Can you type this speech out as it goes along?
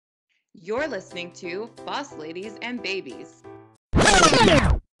You're listening to Boss Ladies and Babies.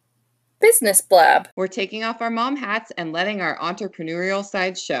 Business Blab. We're taking off our mom hats and letting our entrepreneurial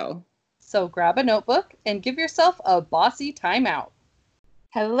side show. So grab a notebook and give yourself a bossy timeout.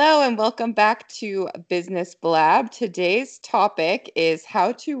 Hello and welcome back to Business Blab. Today's topic is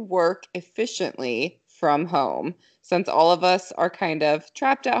how to work efficiently from home. Since all of us are kind of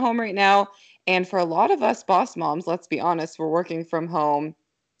trapped at home right now, and for a lot of us boss moms, let's be honest, we're working from home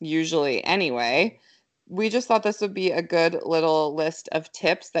usually anyway. We just thought this would be a good little list of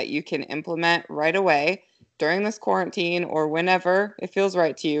tips that you can implement right away during this quarantine or whenever it feels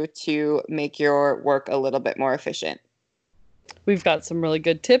right to you to make your work a little bit more efficient. We've got some really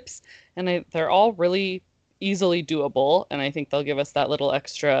good tips, and they're all really easily doable, and I think they'll give us that little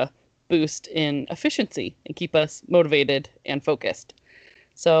extra boost in efficiency and keep us motivated and focused.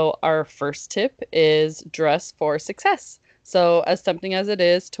 So our first tip is dress for success. So as tempting as it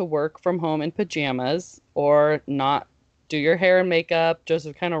is to work from home in pajamas or not do your hair and makeup,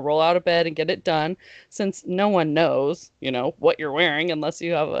 just kind of roll out of bed and get it done, since no one knows, what you're wearing unless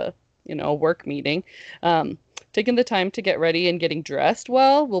you have a, work meeting. Taking the time to get ready and getting dressed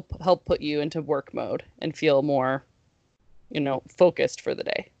well will help put you into work mode and feel more, focused for the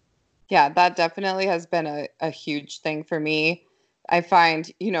day. Yeah, that definitely has been a huge thing for me. I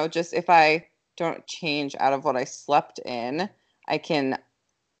find, just if I don't change out of what I slept in,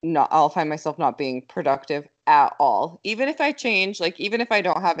 I'll find myself not being productive at all. Even if I change, even if I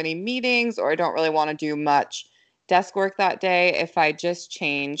don't have any meetings or I don't really want to do much desk work that day, if I just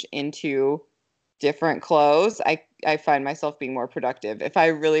change into different clothes, I find myself being more productive. If I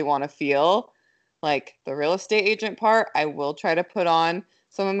really want to feel like the real estate agent part, I will try to put on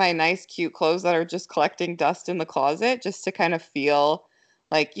some of my nice, cute clothes that are just collecting dust in the closet just to kind of feel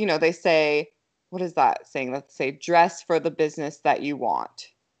like, they say, what is that saying? Let's say dress for the business that you want,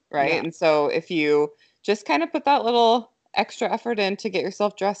 right? Yeah. And so if you just kind of put that little extra effort in to get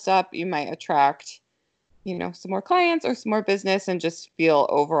yourself dressed up, you might attract, some more clients or some more business and just feel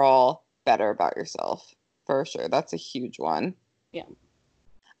overall better about yourself. For sure. That's a huge one. Yeah.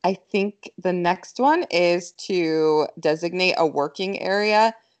 I think the next one is to designate a working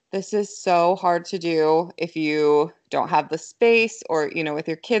area. This is so hard to do if you don't have the space or, with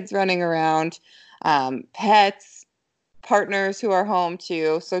your kids running around, pets, partners who are home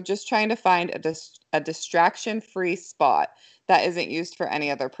too. So just trying to find a distraction-free spot that isn't used for any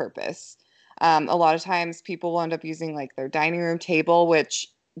other purpose. A lot of times people will end up using like their dining room table,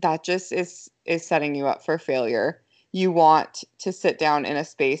 which that just is setting you up for failure. You want to sit down in a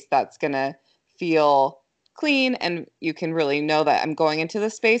space that's going to feel clean and you can really know that I'm going into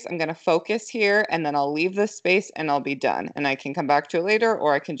this space, I'm going to focus here, and then I'll leave this space and I'll be done. And I can come back to it later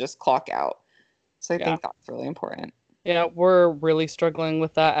or I can just clock out. So I think that's really important. Yeah, we're really struggling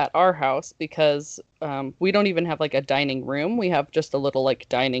with that at our house because we don't even have like a dining room. We have just a little like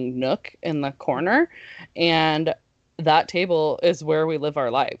dining nook in the corner. And that table is where we live our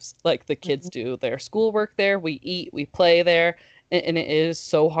lives. Like the kids do their schoolwork there, we eat, we play there. And it is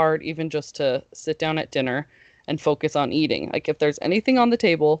so hard even just to sit down at dinner and focus on eating. Like if there's anything on the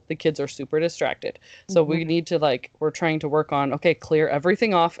table, the kids are super distracted. So we need to we're trying to work on, okay, clear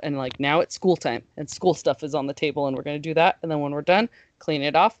everything off. And now it's school time and school stuff is on the table and we're going to do that. And then when we're done, clean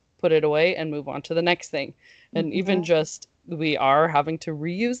it off, put it away and move on to the next thing. And even just we are having to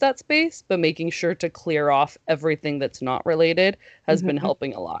reuse that space, but making sure to clear off everything that's not related has been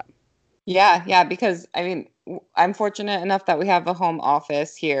helping a lot. Yeah, because I'm fortunate enough that we have a home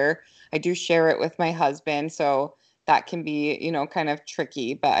office here. I do share it with my husband, so that can be, kind of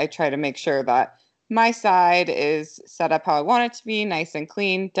tricky, but I try to make sure that my side is set up how I want it to be, nice and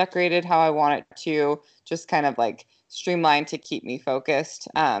clean, decorated how I want it to, just kind of like streamlined to keep me focused.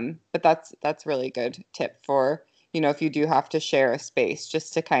 But that's really good tip for, if you do have to share a space,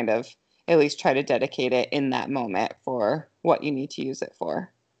 just to kind of at least try to dedicate it in that moment for what you need to use it for.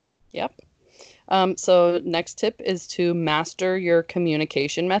 Yep. So next tip is to master your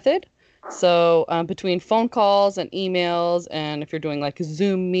communication method. So between phone calls and emails, and if you're doing like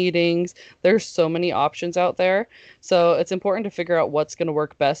Zoom meetings, there's so many options out there. So it's important to figure out what's going to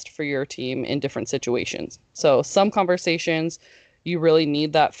work best for your team in different situations. So some conversations, you really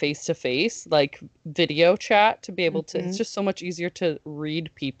need that face-to-face, like video chat to be able to, it's just so much easier to read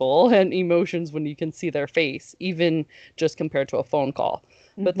people and emotions when you can see their face, even just compared to a phone call.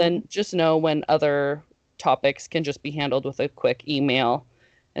 But then just know when other topics can just be handled with a quick email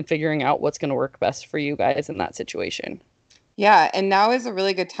and figuring out what's going to work best for you guys in that situation. Yeah, and now is a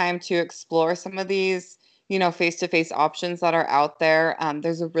really good time to explore some of these, face-to-face options that are out there.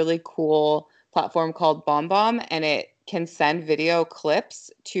 There's a really cool platform called BombBomb, and it can send video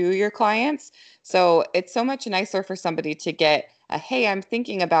clips to your clients. So it's so much nicer for somebody to get a, hey, I'm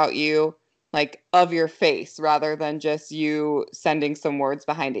thinking about you, like of your face, rather than just you sending some words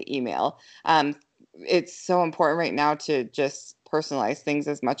behind an email. It's so important right now to just personalize things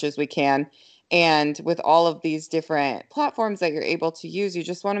as much as we can. And with all of these different platforms that you're able to use, you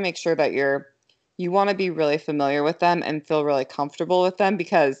just want to make sure that you want to be really familiar with them and feel really comfortable with them,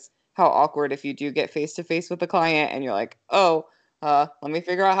 because how awkward if you do get face to face with a client and you're like, oh, let me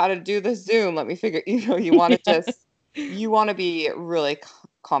figure out how to do this Zoom. Let me figure, you want to just, you want to be really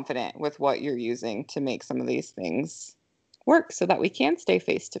confident with what you're using to make some of these things work so that we can stay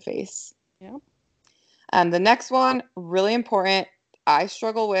face to face. Yeah. The next one, really important, I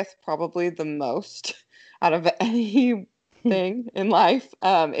struggle with probably the most out of anything in life,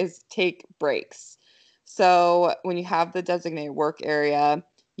 is take breaks. So when you have the designated work area,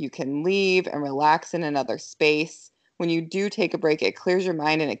 you can leave and relax in another space. When you do take a break, it clears your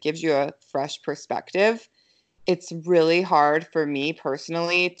mind and it gives you a fresh perspective. It's really hard for me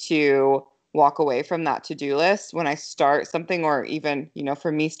personally to walk away from that to-do list when I start something, or even,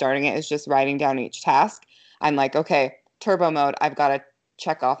 for me, starting it is just writing down each task. I'm like, okay, turbo mode. I've got to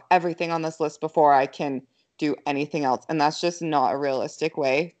check off everything on this list before I can do anything else. And that's just not a realistic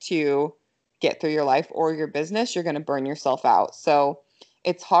way to get through your life or your business. You're going to burn yourself out. So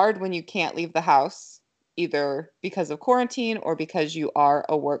it's hard when you can't leave the house, either because of quarantine or because you are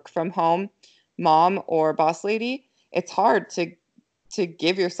a work from home mom or boss lady. It's hard to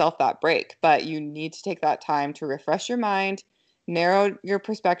give yourself that break, but you need to take that time to refresh your mind, narrow your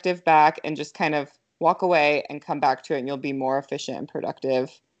perspective back, and just kind of walk away and come back to it, and you'll be more efficient and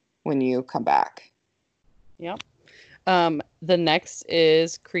productive when you come back. Yep. The next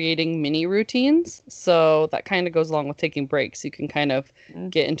is creating mini routines. So that kind of goes along with taking breaks. You can kind of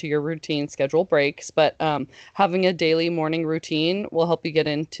get into your routine, schedule breaks, but having a daily morning routine will help you get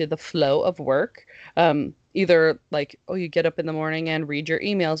into the flow of work. Either like, you get up in the morning and read your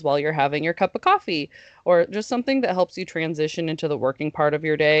emails while you're having your cup of coffee, or just something that helps you transition into the working part of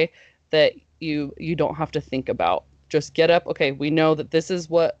your day that you don't have to think about. Just get up. Okay, we know that this is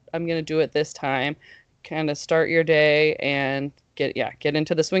what I'm going to do at this time. Kind of start your day and get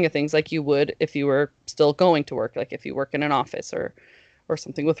into the swing of things like you would if you were still going to work, like if you work in an office or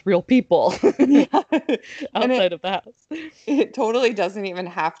something with real people outside of the house. It totally doesn't even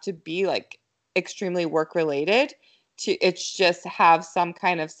have to be like extremely work related. It's just have some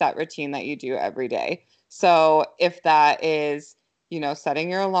kind of set routine that you do every day. So if that is, setting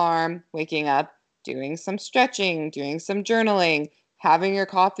your alarm, waking up, doing some stretching, doing some journaling, having your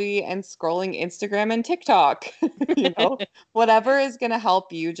coffee and scrolling Instagram and TikTok, whatever is going to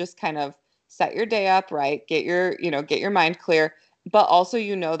help you just kind of set your day up right, get your mind clear, but also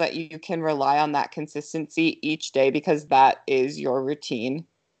that you can rely on that consistency each day, because that is your routine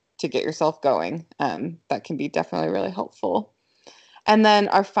to get yourself going. That can be definitely really helpful. And then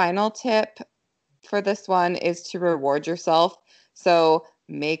our final tip for this one is to reward yourself. So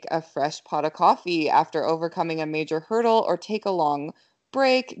make a fresh pot of coffee after overcoming a major hurdle, or take a long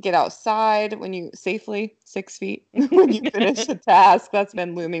break, get outside when you safely 6 feet when you finish a task that's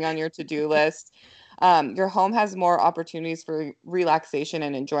been looming on your to-do list. Your home has more opportunities for relaxation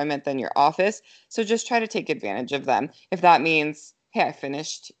and enjoyment than your office. So just try to take advantage of them. If that means, hey,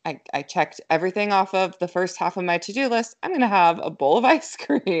 I checked everything off of the first half of my to-do list, I'm going to have a bowl of ice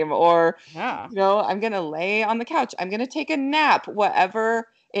cream, or, I'm going to lay on the couch. I'm going to take a nap, whatever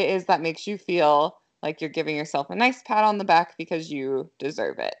it is that makes you feel like you're giving yourself a nice pat on the back because you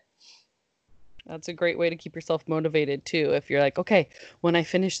deserve it. That's a great way to keep yourself motivated too. If you're like, okay, when I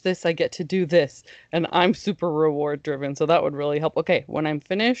finish this, I get to do this. And I'm super reward driven, so that would really help. Okay, when I'm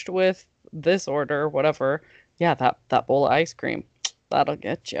finished with this order, whatever, that bowl of ice cream, that'll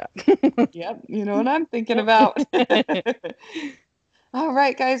get you. Yep, you know what I'm thinking about. All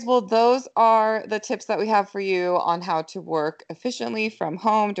right, guys. Well, those are the tips that we have for you on how to work efficiently from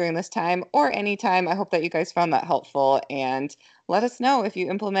home during this time or anytime. I hope that you guys found that helpful, and let us know if you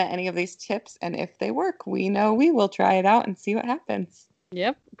implement any of these tips and if they work. We know we will try it out and see what happens.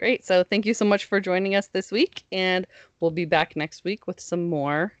 Yep, great. So thank you so much for joining us this week, and we'll be back next week with some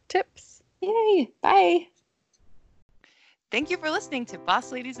more tips. Yay. Bye. Thank you for listening to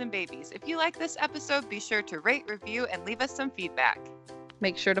Boss Ladies and Babies. If you like this episode, be sure to rate, review, and leave us some feedback.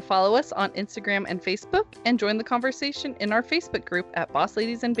 Make sure to follow us on Instagram and Facebook, and join the conversation in our Facebook group at Boss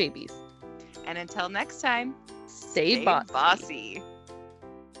Ladies and Babies. And until next time, stay bossy.